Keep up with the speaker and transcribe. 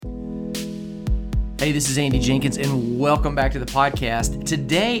Hey, this is Andy Jenkins, and welcome back to the podcast.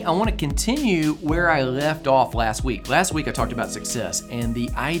 Today, I want to continue where I left off last week. Last week, I talked about success, and the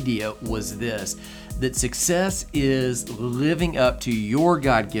idea was this, that success is living up to your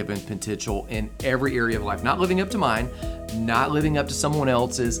God-given potential in every area of life. Not living up to mine, not living up to someone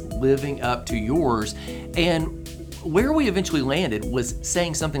else's, living up to yours. And where we eventually landed was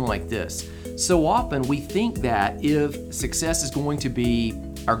saying something like this. So often, we think that if success is going to be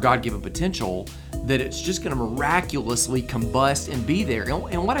our God-given potential, that it's just going to miraculously combust and be there.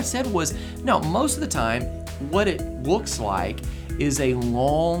 And what I said was, no, most of the time, what it looks like is a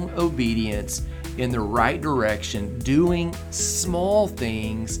long obedience in the right direction, doing small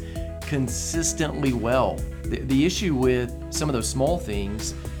things consistently well. The issue with some of those small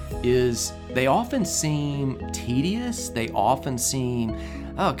things is they often seem tedious. They often seem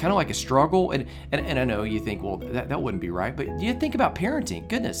kind of like a struggle. And I know you think, well, that wouldn't be right. But you think about parenting.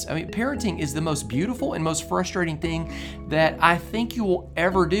 Goodness, I mean, parenting is the most beautiful and most frustrating thing that I think you will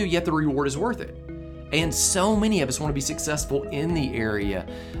ever do, yet the reward is worth it. And so many of us want to be successful in the area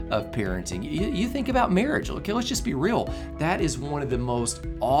of parenting. You think about marriage. Okay, let's just be real. That is one of the most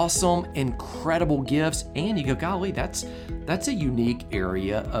awesome, incredible gifts. And you go, golly, that's a unique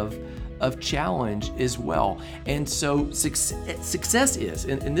area of challenge as well. And so success is,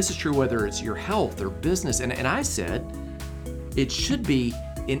 and this is true whether it's your health or business, and I said it should be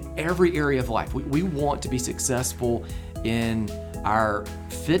in every area of life. We want to be successful in our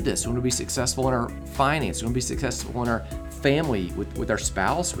fitness. We want to be successful in our finance. We want to be successful in our family, with our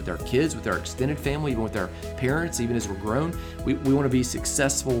spouse, with our kids, with our extended family, even with our parents, even as we're grown. We want to be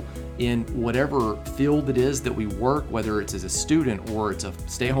successful in whatever field it is that we work, whether it's as a student or it's a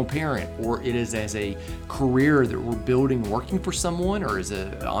stay-at-home parent or it is as a career that we're building working for someone or as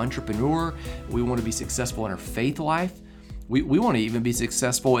an entrepreneur. We want to be successful in our faith life. We want to even be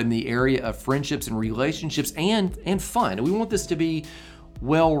successful in the area of friendships and relationships and fun. We want this to be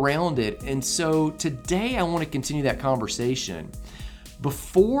well-rounded. And so today I want to continue that conversation.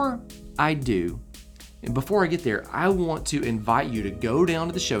 Before I do, and before I get there, I want to invite you to go down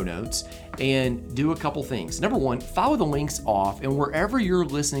to the show notes and do a couple things. Number one, follow the links off, and wherever you're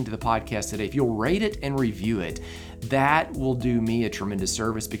listening to the podcast today, if you'll rate it and review it, that will do me a tremendous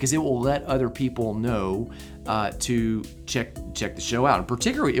service because it will let other people know to check the show out. And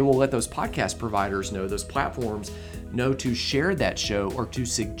particularly, it will let those podcast providers know, those platforms know to share that show or to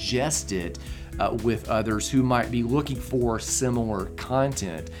suggest it with others who might be looking for similar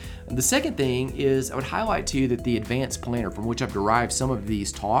content. And the second thing is I would highlight to you that the Advanced Planner, from which I've derived some of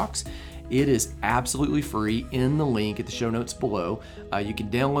these talks, it is absolutely free in the link at the show notes below. You can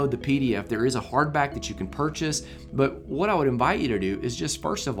download the PDF. There is a hardback that you can purchase, but what I would invite you to do is just,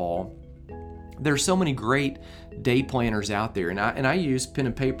 first of all, there's so many great day planners out there, and I use pen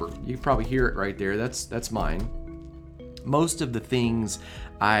and paper. You can probably hear it right there. That's mine. Most of the things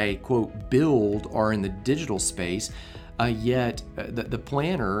I, quote, build are in the digital space, yet the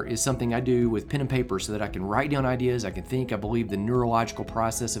planner is something I do with pen and paper so that I can write down ideas. I can think. I believe the neurological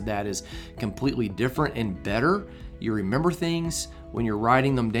process of that is completely different and better. You remember things when you're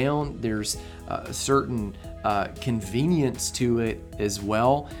writing them down. There's a certain convenience to it as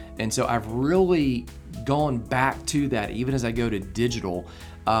well. And so I've really gone back to that even as I go to digital.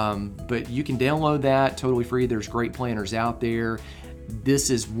 But you can download that totally free. There's great planners out there. This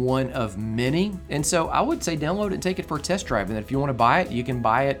is one of many. And so I would say download it and take it for a test drive. And if you want to buy it, you can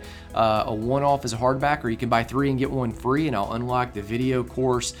buy it a one-off as a hardback, or you can buy 3 and get 1 free, and I'll unlock the video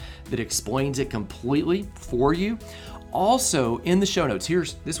course that explains it completely for you. Also, in the show notes,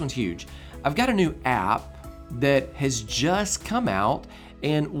 this one's huge. I've got a new app that has just come out,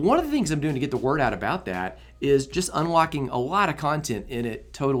 and one of the things I'm doing to get the word out about that is just unlocking a lot of content in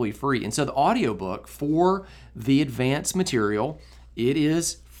it totally free. And so the audiobook for the advanced material, it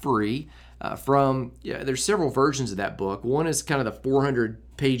is free. There's several versions of that book. One is kind of the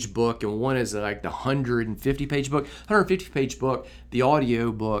 400-page book, and one is like the 150-page book. 150-page book, the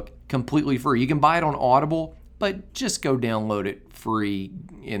audio book, completely free. You can buy it on Audible, but just go download it free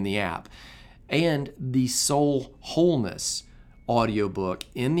in the app. And the Soul Wholeness audiobook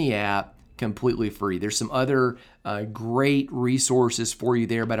in the app, completely free. There's some other great resources for you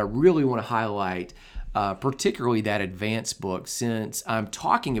there, but I really want to highlight particularly that advanced book, since I'm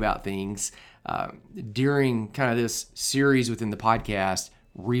talking about things during kind of this series within the podcast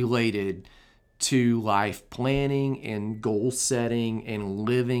related to life planning and goal setting and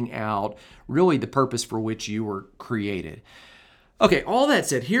living out really the purpose for which you were created. Okay, all that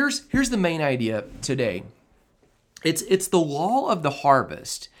said, here's the main idea today. It's the law of the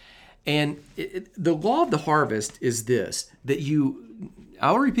harvest. And the law of the harvest is this, that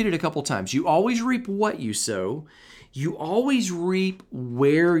I'll repeat it a couple times. You always reap what you sow. You always reap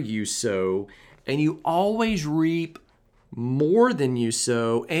where you sow. And you always reap more than you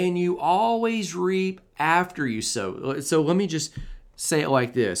sow. And you always reap after you sow. So let me just say it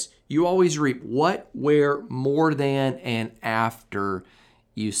like this. You always reap what, where, more than, and after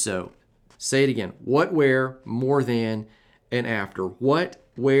you sow. Say it again. What, where, more than, and after. What,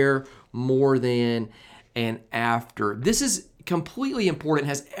 where, more than, and after. This is completely important. It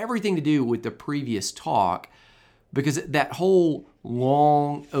has everything to do with the previous talk, because that whole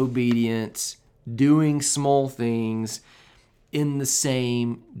long obedience, doing small things in the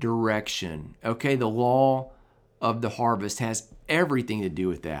same direction. Okay, the law of the harvest has everything to do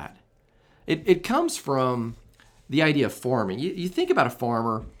with that. It comes from the idea of farming. You think about a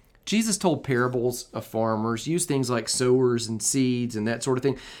farmer. Jesus told parables of farmers, use things like sowers and seeds and that sort of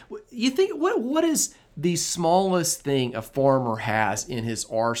thing. You think, what is the smallest thing a farmer has in his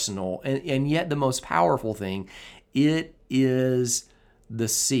arsenal, and yet the most powerful thing? It is the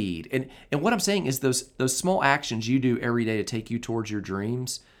seed. And what I'm saying is those small actions you do every day to take you towards your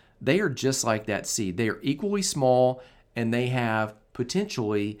dreams, they are just like that seed. They are equally small, and they have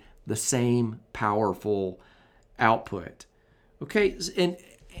potentially the same powerful output. Okay,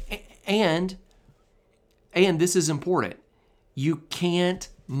 and this is important. You can't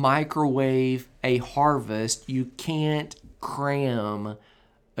microwave a harvest. You can't cram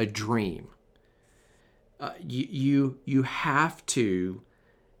a dream. You have to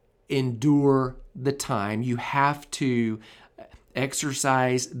endure the time. You have to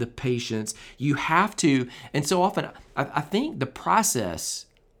exercise the patience. You have to, and so often I think the process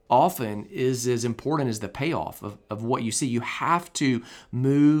often is as important as the payoff of what you see. You have to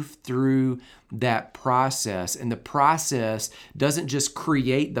move through that process, and the process doesn't just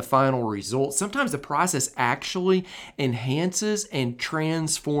create the final result. Sometimes the process actually enhances and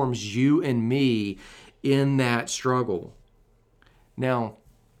transforms you and me in that struggle. Now,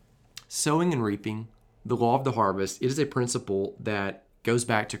 sowing and reaping, the law of the harvest, it is a principle that goes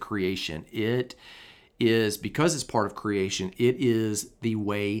back to creation. It is, because it's part of creation, it is the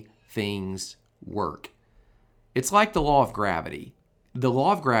way things work. It's like the law of gravity. The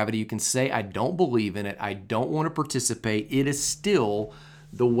law of gravity, you can say, I don't believe in it, I don't want to participate. It is still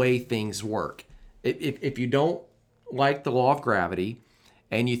the way things work. If you don't like the law of gravity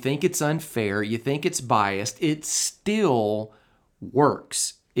and you think it's unfair, you think it's biased, it still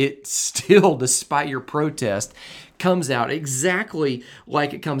works. It still, despite your protest, comes out exactly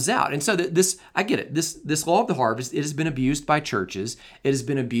like it comes out. And so I get it. This law of the harvest, it has been abused by churches. It has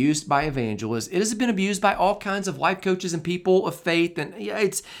been abused by evangelists. It has been abused by all kinds of life coaches and people of faith. And yeah,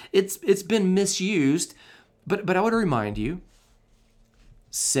 it's been misused. But I want to remind you,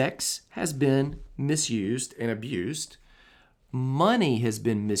 sex has been misused and abused. Money has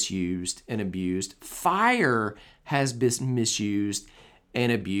been misused and abused. Fire has been misused and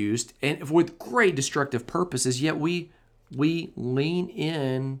abused, and with great destructive purposes, yet we lean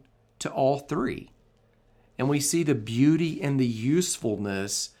in to all three. And we see the beauty and the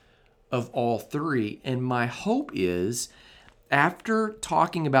usefulness of all three. And my hope is, after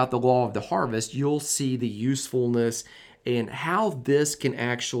talking about the law of the harvest, you'll see the usefulness and how this can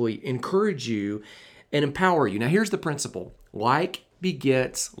actually encourage you and empower you. Now, here's the principle. Like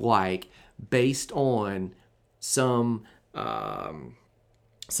begets like, based on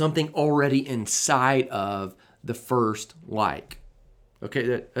something already inside of the first like.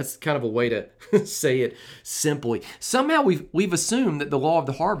 Okay, that's kind of a way to say it simply. Somehow we've assumed that the law of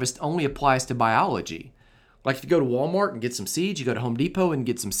the harvest only applies to biology. Like if you go to Walmart and get some seeds, you go to Home Depot and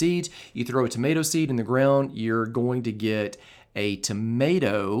get some seeds, you throw a tomato seed in the ground, you're going to get a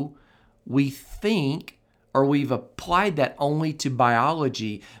tomato. We think, or we've applied that only to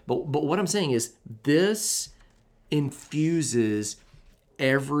biology, but what I'm saying is this infuses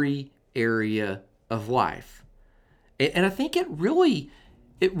every area of life. And I think it really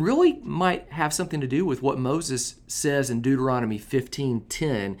might have something to do with what Moses says in Deuteronomy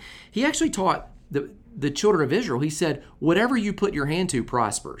 15:10. He actually taught the children of Israel, he said, whatever you put your hand to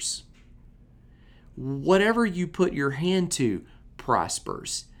prospers. Whatever you put your hand to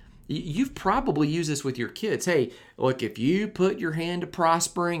prospers. You've probably used this with your kids. Hey, look, if you put your hand to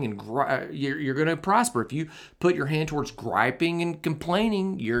prospering, and you're going to prosper. If you put your hand towards griping and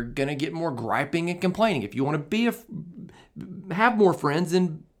complaining, you're going to get more griping and complaining. If you want to have more friends,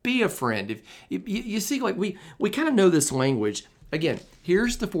 then be a friend. If you see, like we kind of know this language. Again,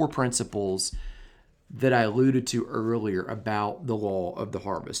 here's the 4 principles that I alluded to earlier about the law of the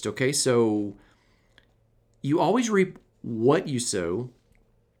harvest. Okay, so you always reap what you sow.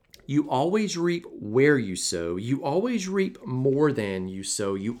 You always reap where you sow. You always reap more than you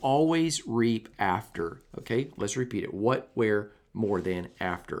sow. You always reap after. Okay, let's repeat it. What, where, more than,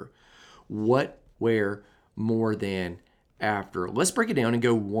 after. What, where, more than, after. Let's break it down and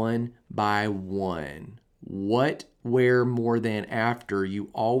go one by one. What, where, more than, after. You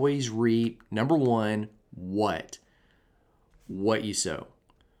always reap, number one, what? What you sow.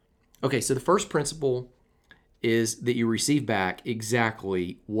 Okay, so the first principle is that you receive back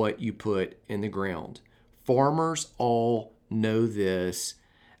exactly what you put in the ground. Farmers all know this.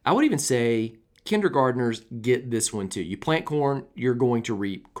 I would even say kindergartners get this one too. You plant corn, you're going to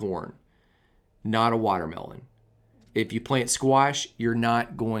reap corn, not a watermelon. If you plant squash, you're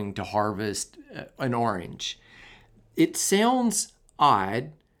not going to harvest an orange. It sounds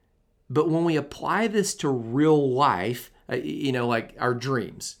odd, but when we apply this to real life, like our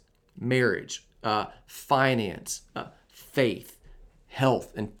dreams, marriage, finance, faith,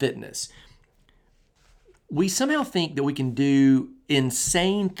 health, and fitness, we somehow think that we can do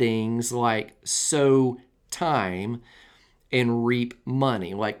insane things like sow time and reap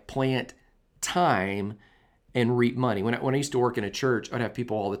money, like plant time and reap money. When I used to work in a church, I'd have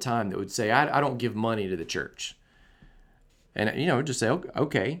people all the time that would say, I don't give money to the church. And, I'd just say,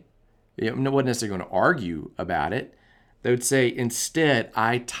 okay. I wasn't necessarily going to argue about it. They would say, instead,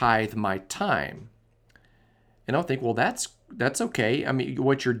 I tithe my time. And I'll think, well, that's okay. I mean,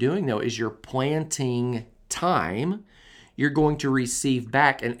 what you're doing, though, is you're planting time. You're going to receive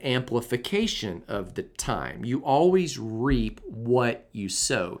back an amplification of the time. You always reap what you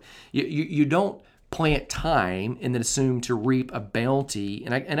sow. You don't plant time and then assume to reap a bounty.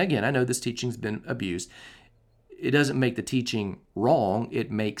 And again, I know this teaching's been abused. It doesn't make the teaching wrong. It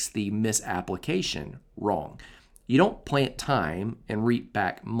makes the misapplication wrong. You don't plant time and reap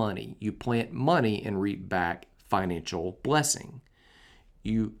back money. You plant money and reap back financial blessing.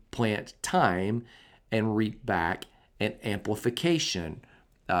 You plant time and reap back an amplification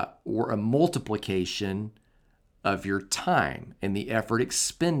or a multiplication of your time and the effort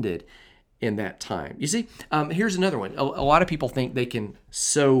expended in that time. You see, here's another one. A lot of people think they can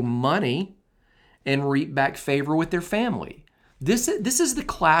sow money and reap back favor with their family. This is the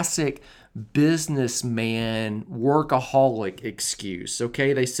classic businessman workaholic excuse.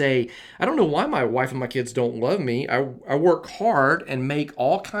 Okay, they say, I don't know why my wife and my kids don't love me. I work hard and make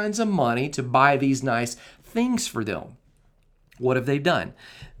all kinds of money to buy these nice things for them. What have they done?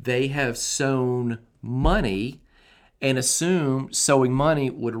 They have sown money and assumed sowing money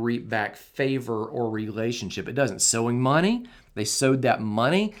would reap back favor or relationship. It doesn't. Sowing money, they sowed that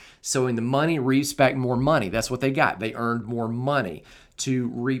money. Sowing the money reaps back more money. That's what they got. They earned more money. To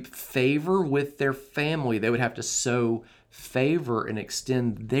reap favor with their family, they would have to sow favor and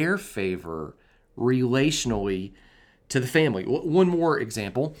extend their favor relationally to the family. One more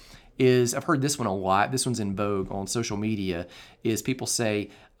example is, I've heard this one a lot, this one's in vogue on social media, is people say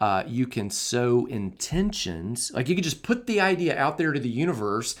you can sow intentions, like you can just put the idea out there to the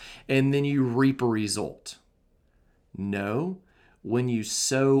universe and then you reap a result. No, when you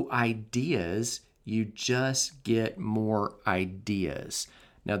sow ideas, you just get more ideas.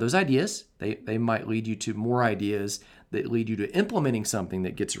 Now, those ideas, they might lead you to more ideas that lead you to implementing something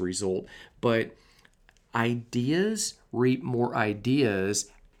that gets a result, but ideas reap more ideas,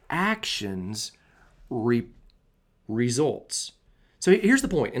 actions reap results. So here's the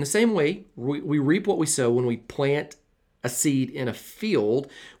point. In the same way, we reap what we sow when we plant a seed in a field.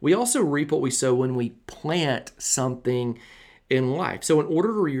 We also reap what we sow when we plant something in life. So in order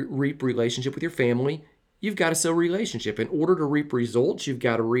to reap relationship with your family, you've got to sow relationship. In order to reap results, you've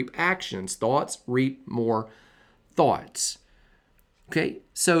got to reap actions. Thoughts reap more thoughts. Okay,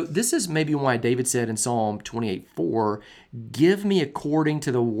 so this is maybe why David said in Psalm 28:4, give me according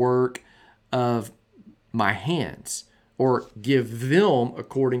to the work of my hands, or give them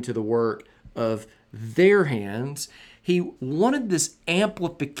according to the work of their hands. He wanted this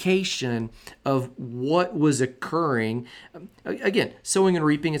amplification of what was occurring. Again, sowing and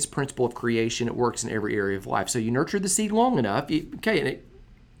reaping, it's a principle of creation. It works in every area of life. So you nurture the seed long enough.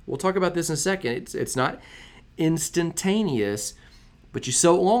 We'll talk about this in a second. It's not instantaneous, but you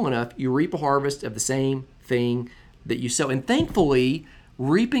sow it long enough, you reap a harvest of the same thing that you sow. And thankfully,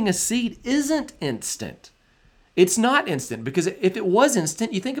 reaping a seed isn't instant. It's not instant, because if it was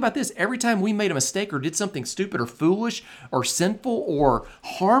instant, you think about this. Every time we made a mistake or did something stupid or foolish or sinful or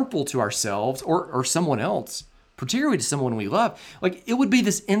harmful to ourselves or someone else, particularly to someone we love, like it would be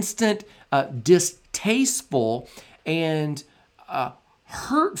this instant, distasteful and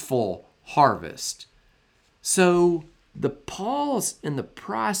hurtful harvest. So the pause in the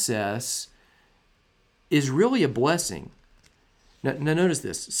process is really a blessing. Now notice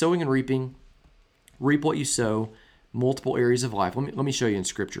this: sowing and reaping. Reap what you sow. Multiple areas of life. Let me show you in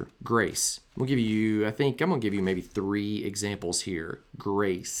Scripture. Grace. I think I'm going to give you maybe 3 examples here.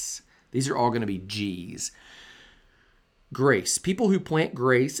 Grace. These are all going to be G's. Grace. People who plant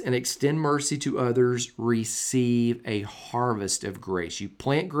grace and extend mercy to others receive a harvest of grace. You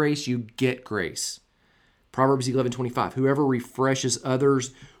plant grace, you get grace. Proverbs 11:25. Whoever refreshes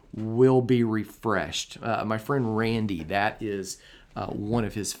others will be refreshed. My friend Randy, that is one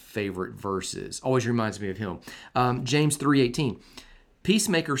of his favorite verses. Always reminds me of him. James 3:18.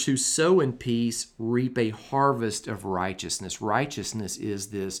 Peacemakers who sow in peace reap a harvest of righteousness. Righteousness is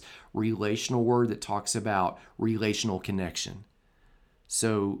this relational word that talks about relational connection.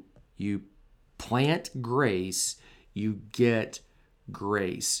 So you plant grace, you get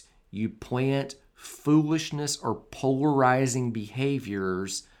grace. You plant foolishness or polarizing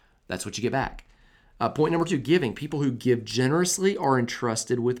behaviors, that's what you get back. Point number 2, giving. People who give generously are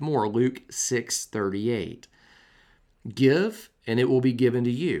entrusted with more. Luke 6:38. Give, and it will be given to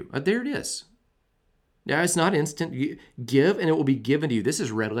you. There it is. Now, it's not instant. Give, and it will be given to you. This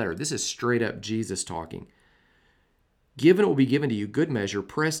is red letter. This is straight up Jesus talking. Give, and it will be given to you. Good measure,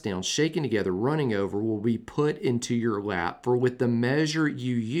 pressed down, shaken together, running over, will be put into your lap. For with the measure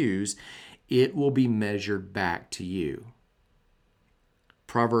you use, it will be measured back to you.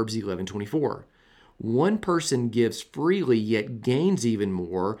 Proverbs 11:24. One person gives freely, yet gains even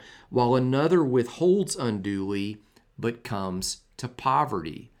more, while another withholds unduly, but comes to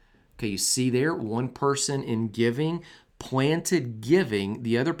poverty. Okay, you see there, one person in giving planted giving,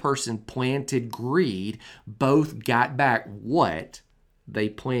 the other person planted greed. Both got back what they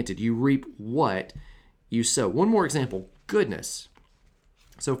planted. You reap what you sow. One more example, goodness.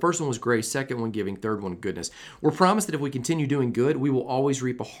 So first one was grace, second one giving, third one goodness. We're promised that if we continue doing good, we will always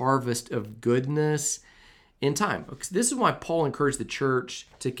reap a harvest of goodness in time. This is why Paul encouraged the church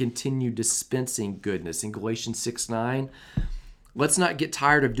to continue dispensing goodness. In Galatians 6:9, let's not get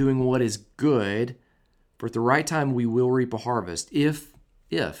tired of doing what is good, for at the right time we will reap a harvest if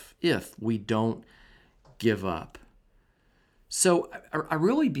we don't give up. So I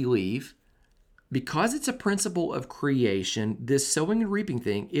really believe, because it's a principle of creation, this sowing and reaping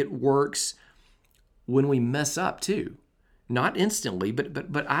thing, it works when we mess up too. Not instantly,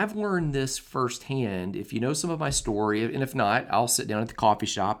 but I've learned this firsthand. If you know some of my story, and if not, I'll sit down at the coffee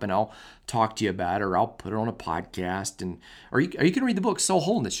shop and I'll talk to you about it, or I'll put it on a podcast, or you can read the book Soul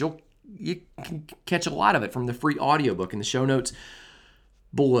Wholeness. You can catch a lot of it from the free audiobook in the show notes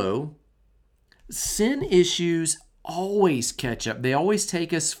below. Sin issues always catch up. They always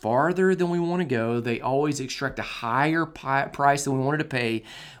take us farther than we want to go. They always extract a higher price than we wanted to pay.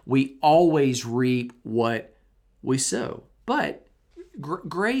 We always reap what we sow. But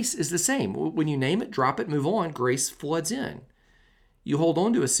grace is the same. When you name it, drop it, move on, grace floods in. You hold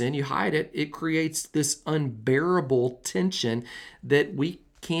on to a sin, you hide it, it creates this unbearable tension that we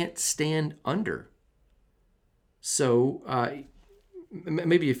can't stand under. So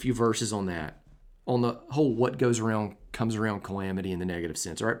maybe a few verses on that, on the whole what goes around comes around calamity in the negative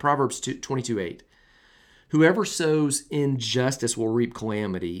sense. All right, Proverbs 22:8. Whoever sows injustice will reap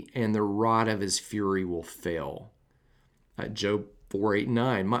calamity, and the rod of his fury will fail. Job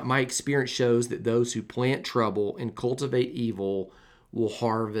 4:8-9. My experience shows that those who plant trouble and cultivate evil will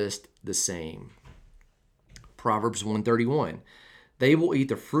harvest the same. Proverbs 1:31. They will eat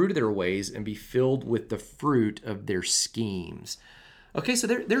the fruit of their ways and be filled with the fruit of their schemes. Okay, so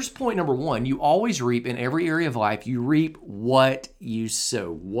there's point number 1. You always reap in every area of life. You reap what you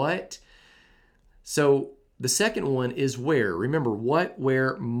sow. What? So the second one is where. Remember, what,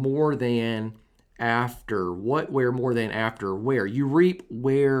 where, more than, after. What, where, more than, after, where. You reap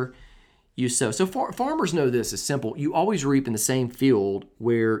where you sow. So farmers know this is simple. You always reap in the same field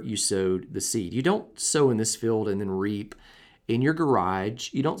where you sowed the seed. You don't sow in this field and then reap in your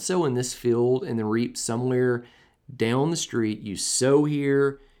garage. You don't sow in this field and then reap somewhere down the street. You sow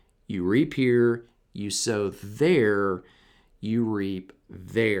here, you reap here, you sow there, you reap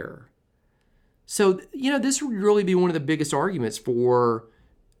there. So, this would really be one of the biggest arguments for,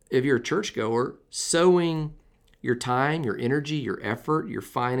 if you're a churchgoer, sowing your time, your energy, your effort, your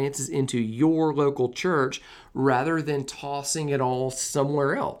finances into your local church rather than tossing it all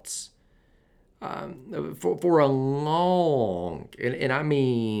somewhere else. For a long, and I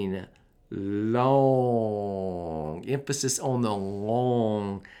mean long, emphasis on the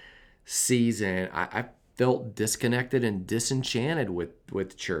long season, I felt disconnected and disenchanted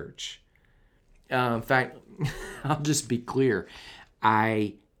with church. In fact, I'll just be clear,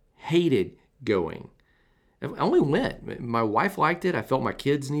 I hated going. I only went. My wife liked it. I felt my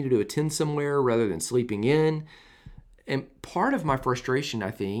kids needed to attend somewhere rather than sleeping in. And part of my frustration,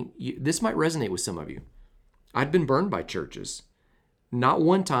 I think, this might resonate with some of you. I'd been burned by churches. Not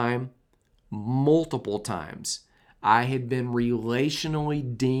one time, multiple times. I had been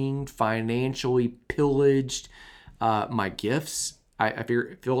relationally dinged, financially pillaged. My gifts, I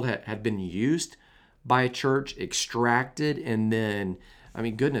feel had been used by a church, extracted, and then, I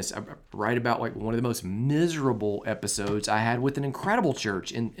mean, goodness, I write about like one of the most miserable episodes I had with an incredible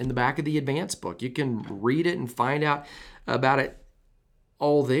church in the back of the Advance book. You can read it and find out about it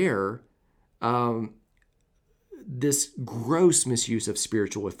all there. This gross misuse of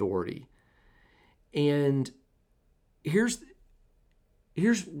spiritual authority. And here's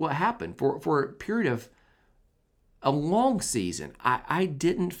what happened. For a period of a long season, I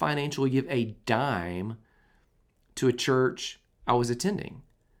didn't financially give a dime to a church I was attending.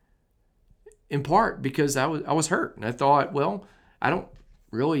 In part because I was hurt. And I thought, well, I don't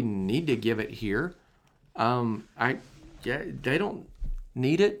really need to give it here. They don't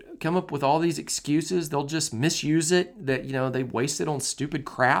need it. Come up with all these excuses. They'll just misuse it, that, they waste it on stupid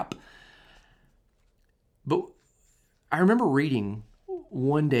crap. But I remember reading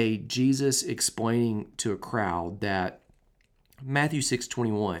one day Jesus explaining to a crowd that Matthew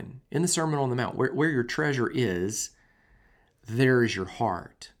 6:21, in the Sermon on the Mount, where your treasure is, there is your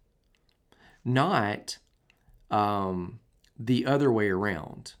heart. Not the other way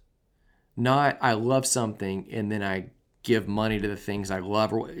around. Not I love something and then I give money to the things I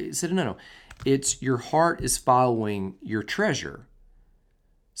love. He said, no. It's your heart is following your treasure.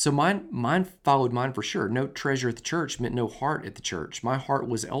 So mine followed mine for sure. No treasure at the church meant no heart at the church. My heart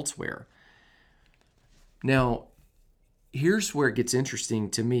was elsewhere. Now, here's where it gets interesting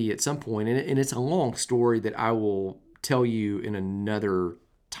to me at some point, and it's a long story that I will tell you in another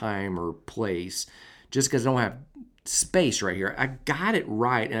time or place, just because I don't have space right here. I got it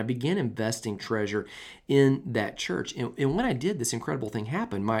right, and I began investing treasure in that church. And when I did, this incredible thing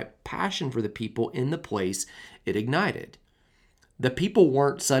happened. My passion for the people in the place, it ignited. The people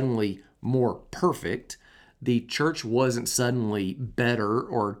weren't suddenly more perfect. The church wasn't suddenly better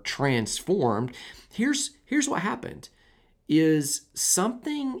or transformed. Here's what happened. Is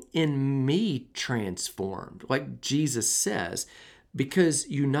something in me transformed, like Jesus says, because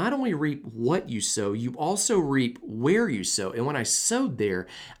you not only reap what you sow, you also reap where you sow. And when I sowed there,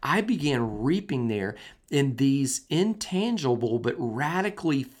 I began reaping there in these intangible but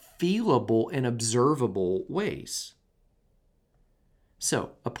radically feelable and observable ways.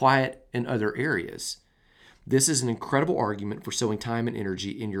 So apply it in other areas. This is an incredible argument for sowing time and energy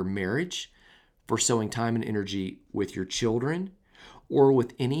in your marriage, for sowing time and energy with your children, or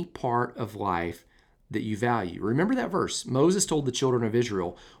with any part of life that you value. Remember that verse. Moses told the children of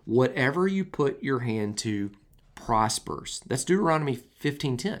Israel, whatever you put your hand to prospers. That's Deuteronomy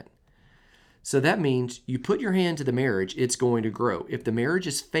 15:10. So that means you put your hand to the marriage, it's going to grow. If the marriage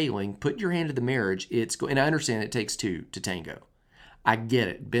is failing, put your hand to the marriage, and I understand it takes two to tango. I get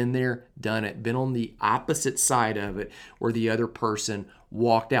it. Been there, done it. Been on the opposite side of it where the other person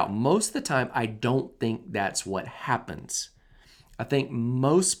walked out. Most of the time, I don't think that's what happens. I think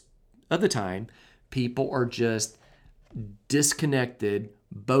most of the time, people are just disconnected,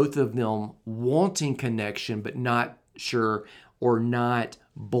 both of them wanting connection, but not sure or not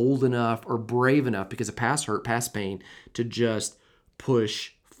bold enough or brave enough because of past hurt, past pain to just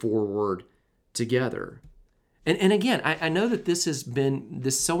push forward together. And again, I know that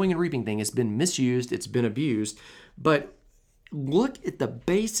this sowing and reaping thing has been misused, it's been abused, but look at the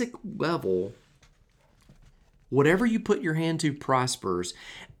basic level. Whatever you put your hand to prospers.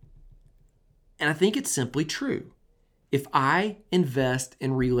 And I think it's simply true. If I invest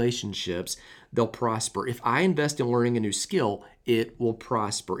in relationships, they'll prosper. If I invest in learning a new skill, it will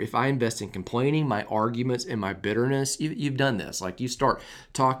prosper. If I invest in complaining, my arguments, and my bitterness, you've done this. Like you start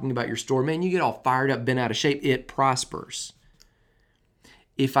talking about your story, man, you get all fired up, bent out of shape, it prospers.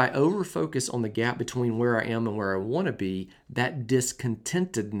 If I overfocus on the gap between where I am and where I want to be, that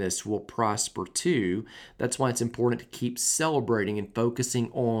discontentedness will prosper too. That's why it's important to keep celebrating and focusing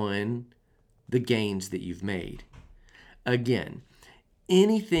on the gains that you've made. Again,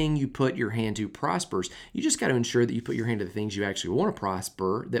 anything you put your hand to prospers. You just got to ensure that you put your hand to the things you actually want to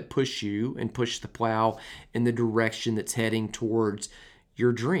prosper, that push you and push the plow in the direction that's heading towards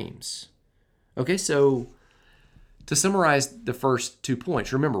your dreams. Okay, so to summarize the first 2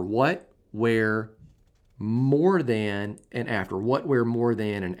 points, remember what, where, more than, and after. What, where, more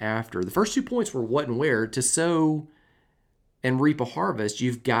than, and after. The first 2 points were what and where. To sow and reap a harvest,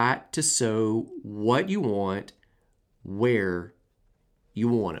 you've got to sow what you want, where you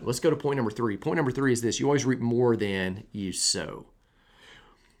want it. Let's go to point number 3. Point number 3 is this. You always reap more than you sow.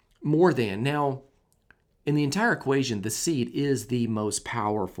 More than. Now, In the entire equation, the seed is the most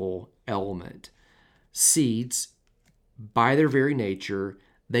powerful element. Seeds, by their very nature,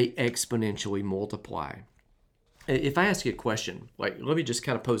 they exponentially multiply. If I ask you a question, like let me just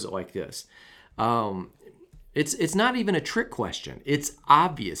kind of pose it like this. It's not even a trick question. It's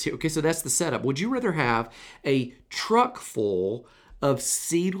obvious. Okay, so that's the setup. Would you rather have a truck full of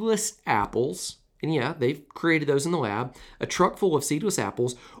seedless apples? And yeah, they've created those in the lab. A truck full of seedless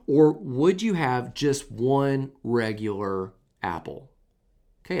apples, or would you have just one regular apple?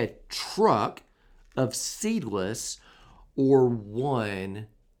 Okay, a truck of seedless or one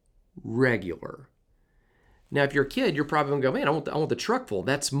regular. Now, if you're a kid, you're probably going to go, man, I want the truck full.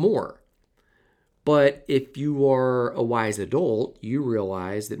 That's more. But if you are a wise adult, you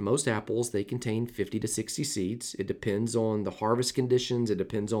realize that most apples, they contain 50 to 60 seeds. It depends on the harvest conditions. It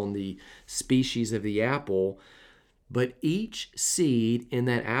depends on the species of the apple. But each seed in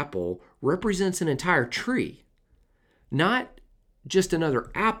that apple represents an entire tree. Not just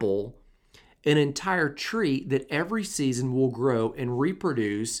another apple, an entire tree that every season will grow and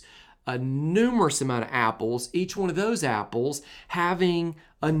reproduce a numerous amount of apples, each one of those apples having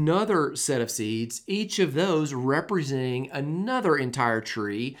another set of seeds, each of those representing another entire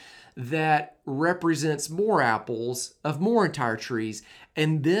tree that represents more apples of more entire trees.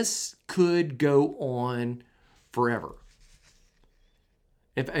 And this could go on forever.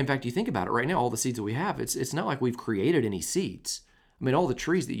 In fact, you think about it right now, all the seeds that we have, it's not like we've created any seeds. I mean, all the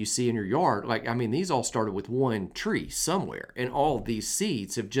trees that you see in your yard, these all started with one tree somewhere. And all of these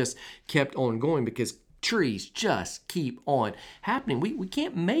seeds have just kept on going because trees just keep on happening. We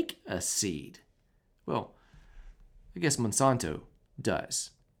can't make a seed. Well, I guess Monsanto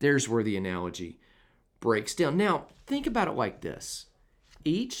does. There's where the analogy breaks down. Now, think about it like this.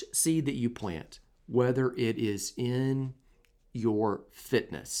 Each seed that you plant, whether it is in your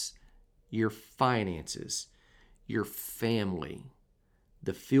fitness, your finances, your family,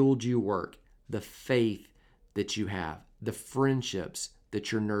 the field you work, the faith that you have, the friendships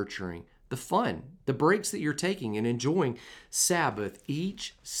that you're nurturing, the fun, the breaks that you're taking and enjoying Sabbath,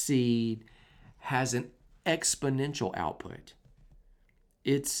 each seed has an exponential output.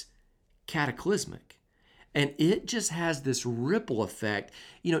 It's cataclysmic. And it just has this ripple effect.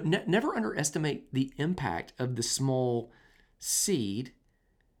 Never underestimate the impact of the small seed.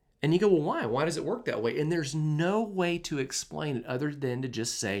 And you go, well, why? Why does it work that way? And there's no way to explain it other than to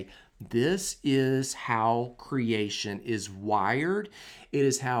just say, this is how creation is wired. It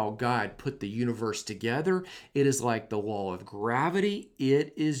is how God put the universe together. It is like the law of gravity.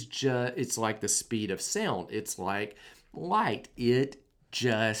 It's like the speed of sound. It's like light. It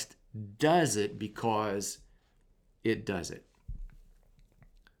just does it because it does it.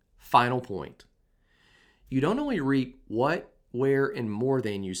 Final point. You don't only reap what, where, and more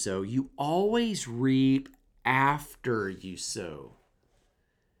than you sow, you always reap after you sow.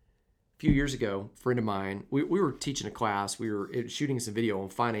 A few years ago, a friend of mine, we were teaching a class, we were shooting some video on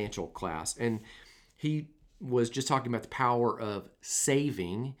financial class, and he was just talking about the power of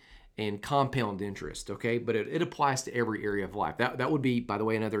saving and compound interest, okay? But it applies to every area of life. That would be, by the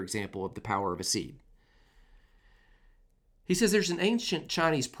way, another example of the power of a seed. He says there's an ancient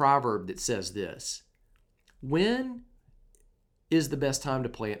Chinese proverb that says this: when is the best time to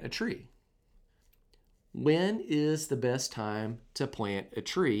plant a tree? When is the best time to plant a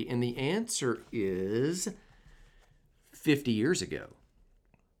tree? And the answer is 50 years ago.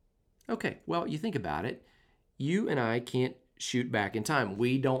 Okay, well, you think about it. You and I can't shoot back in time.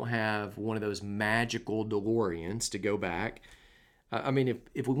 We don't have one of those magical DeLoreans to go back.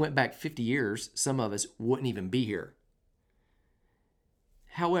 If we went back 50 years, some of us wouldn't even be here.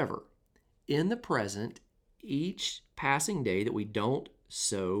 However, in the present, each passing day that we don't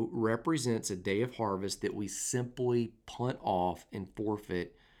sow represents a day of harvest that we simply punt off and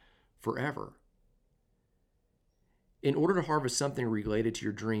forfeit forever. In order to harvest something related to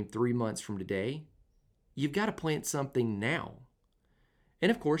your dream 3 months from today, you've got to plant something now.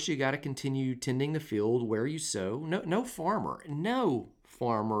 And of course, you got to continue tending the field where you sow. No farmer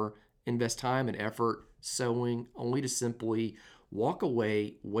invests time and effort sowing only to simply walk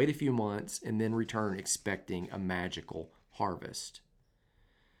away, wait a few months, and then return expecting a magical harvest.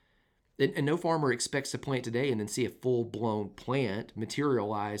 And no farmer expects to plant today and then see a full-blown plant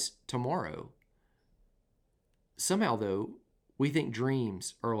materialize tomorrow. Somehow, though, we think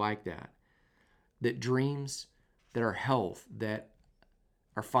dreams are like that. That dreams, that our health, that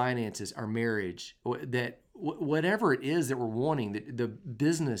our finances, our marriage, that whatever it is that we're wanting, the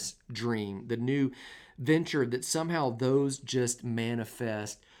business dream, the new venture, that somehow those just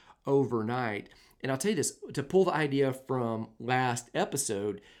manifest overnight. And I'll tell you this, to pull the idea from last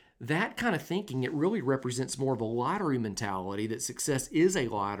episode, that kind of thinking, it really represents more of a lottery mentality, that success is a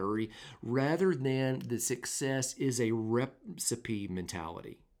lottery rather than that success is a recipe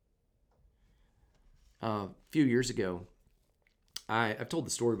mentality. A few years ago, I've told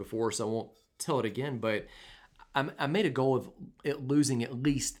the story before, so I won't tell it again, but I made a goal of losing at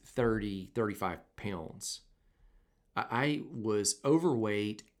least 35 pounds. I was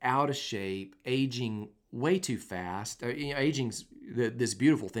overweight, out of shape, aging way too fast. Aging's this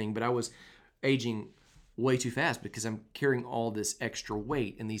beautiful thing, but I was aging way too fast because I'm carrying all this extra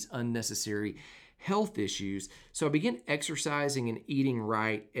weight and these unnecessary health issues. So I began exercising and eating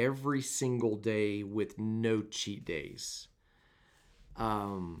right every single day with no cheat days.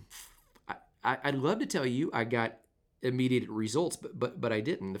 I'd love to tell you I got immediate results, but I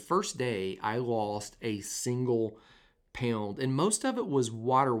didn't. The first day I lost a single pound, and most of it was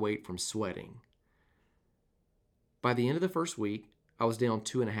water weight from sweating. By the end of the first week, I was down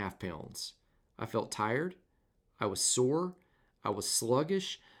 2.5 pounds. I felt tired. I was sore. I was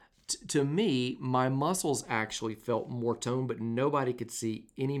sluggish. To me, my muscles actually felt more toned, but nobody could see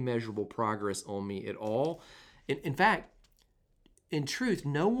any measurable progress on me at all. In fact, in truth,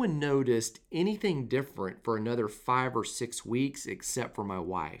 no one noticed anything different for another 5 or 6 weeks except for my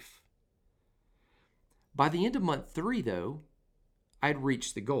wife. By the end of month 3, though, I'd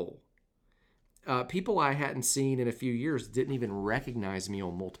reached the goal. People I hadn't seen in a few years didn't even recognize me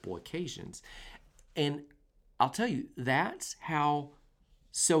on multiple occasions. And I'll tell you, that's how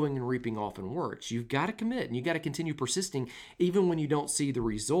sowing and reaping often works. You've got to commit and you've got to continue persisting even when you don't see the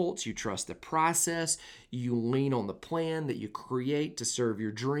results. You trust the process, you lean on the plan that you create to serve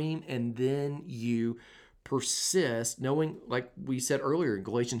your dream, and then you persist, knowing, like we said earlier in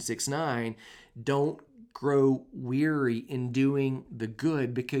Galatians 6:9, don't grow weary in doing the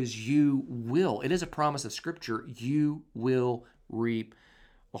good, because you will. It is a promise of Scripture. You will reap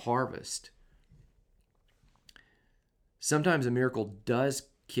a harvest. Sometimes a miracle does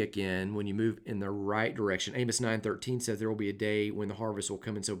kick in when you move in the right direction. Amos 9:13 says there will be a day when the harvest will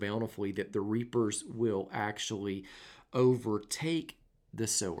come in so bountifully that the reapers will actually overtake the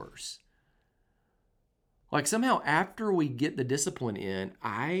sowers. Like somehow after we get the discipline in,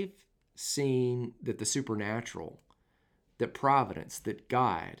 I've seen that the supernatural, that providence, that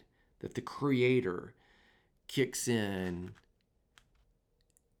God, that the Creator kicks in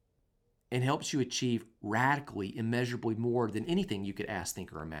and helps you achieve radically, immeasurably more than anything you could ask,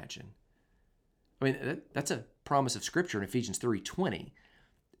 think, or imagine. I mean, that's a promise of Scripture in Ephesians 3:20,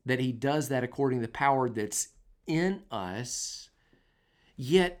 that He does that according to the power that's in us.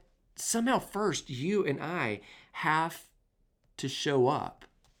 Yet, somehow first, you and I have to show up.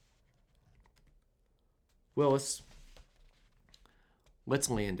 Well, let's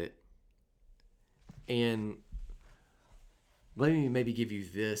land it. And let me maybe give you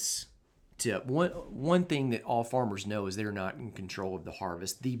this tip. One thing that all farmers know is they're not in control of the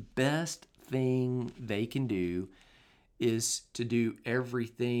harvest. The best thing they can do is to do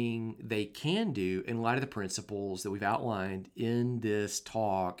everything they can do in light of the principles that we've outlined in this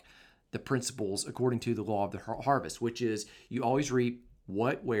talk, the principles according to the law of the harvest, which is you always reap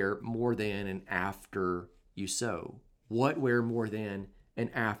what, where, more than, and after you sow. What, where, more than, and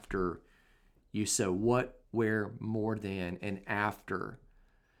after you sow. What, where, more than, and after.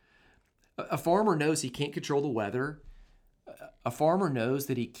 A farmer knows he can't control the weather. A farmer knows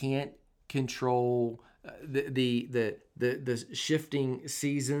that he can't control the shifting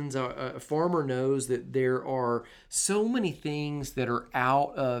seasons. A farmer knows that there are so many things that are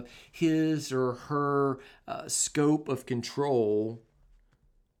out of his or her scope of control,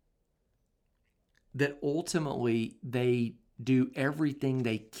 that ultimately they do everything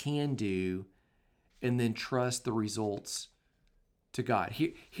they can do and then trust the results to God.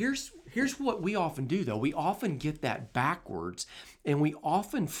 Here's what we often do, though. We often get that backwards, and we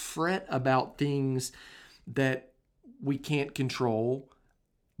often fret about things that we can't control,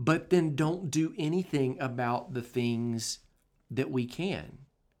 but then don't do anything about the things that we can.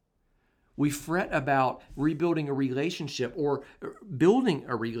 We fret about rebuilding a relationship or building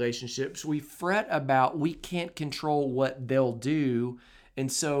a relationship. So we fret about we can't control what they'll do, and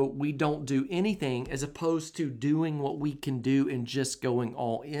so we don't do anything, as opposed to doing what we can do and just going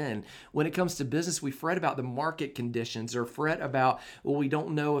all in. When it comes to business, we fret about the market conditions, or fret about, well, we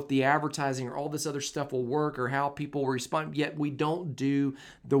don't know if the advertising or all this other stuff will work or how people will respond, yet we don't do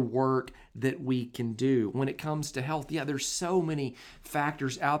the work that we can do. When it comes to health, yeah, there's so many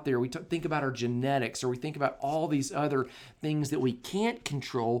factors out there. We think about our genetics, or we think about all these other things that we can't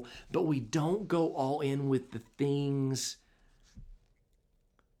control, but we don't go all in with the things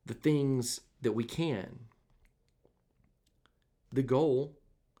that we can. The goal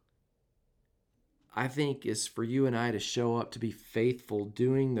I think, is for you and I to show up to be faithful,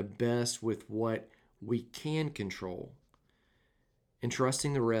 doing the best with what we can control, and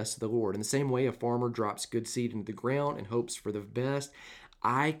trusting the rest of the Lord. In the same way a farmer drops good seed into the ground and hopes for the best,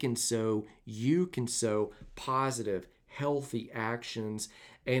 I can sow, you can sow positive, healthy actions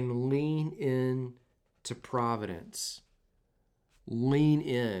and lean in to providence. Lean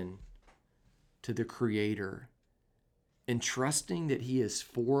in to the Creator and trusting that He is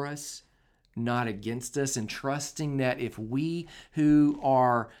for us, not against us, and trusting that if we who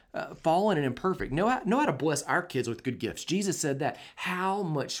are fallen and imperfect know how to bless our kids with good gifts. Jesus said that. How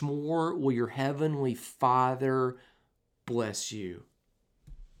much more will your Heavenly Father bless you?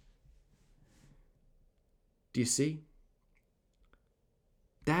 Do you see?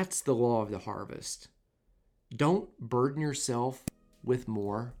 That's the law of the harvest. Don't burden yourself with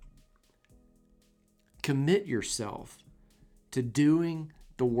more. Commit yourself to doing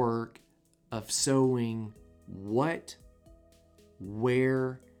the work of sowing what,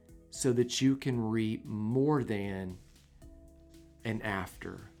 where, so that you can reap more than and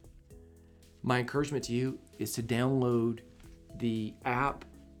after. My encouragement to you is to download the app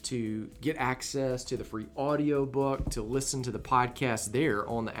to get access to the free audiobook, to listen to the podcast there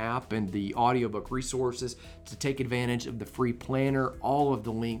on the app and the audiobook resources, to take advantage of the free planner. All of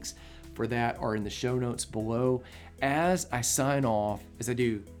the links for that are in the show notes below. As I sign off, as I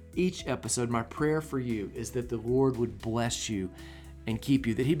do each episode, my prayer for you is that the Lord would bless you and keep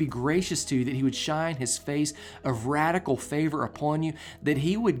you, that He'd be gracious to you, that He would shine His face of radical favor upon you, that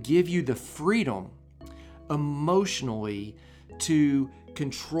He would give you the freedom emotionally to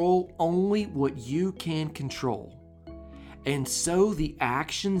control only what you can control, and sow the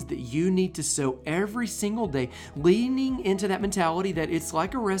actions that you need to sow every single day, leaning into that mentality that it's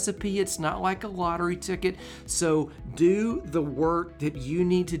like a recipe, it's not like a lottery ticket. So do the work that you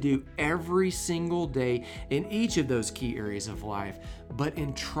need to do every single day in each of those key areas of life, but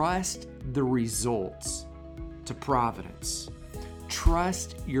entrust the results to providence.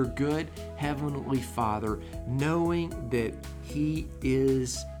 Trust your good Heavenly Father, knowing that He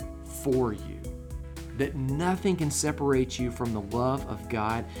is for you, that nothing can separate you from the love of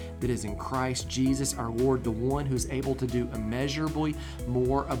God that is in Christ Jesus our Lord, the one who's able to do immeasurably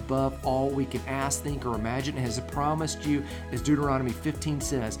more above all we can ask, think, or imagine, and has promised you, as Deuteronomy 15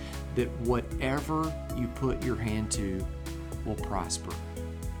 says, that whatever you put your hand to will prosper.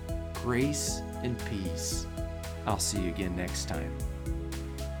 Grace and peace. I'll see you again next time.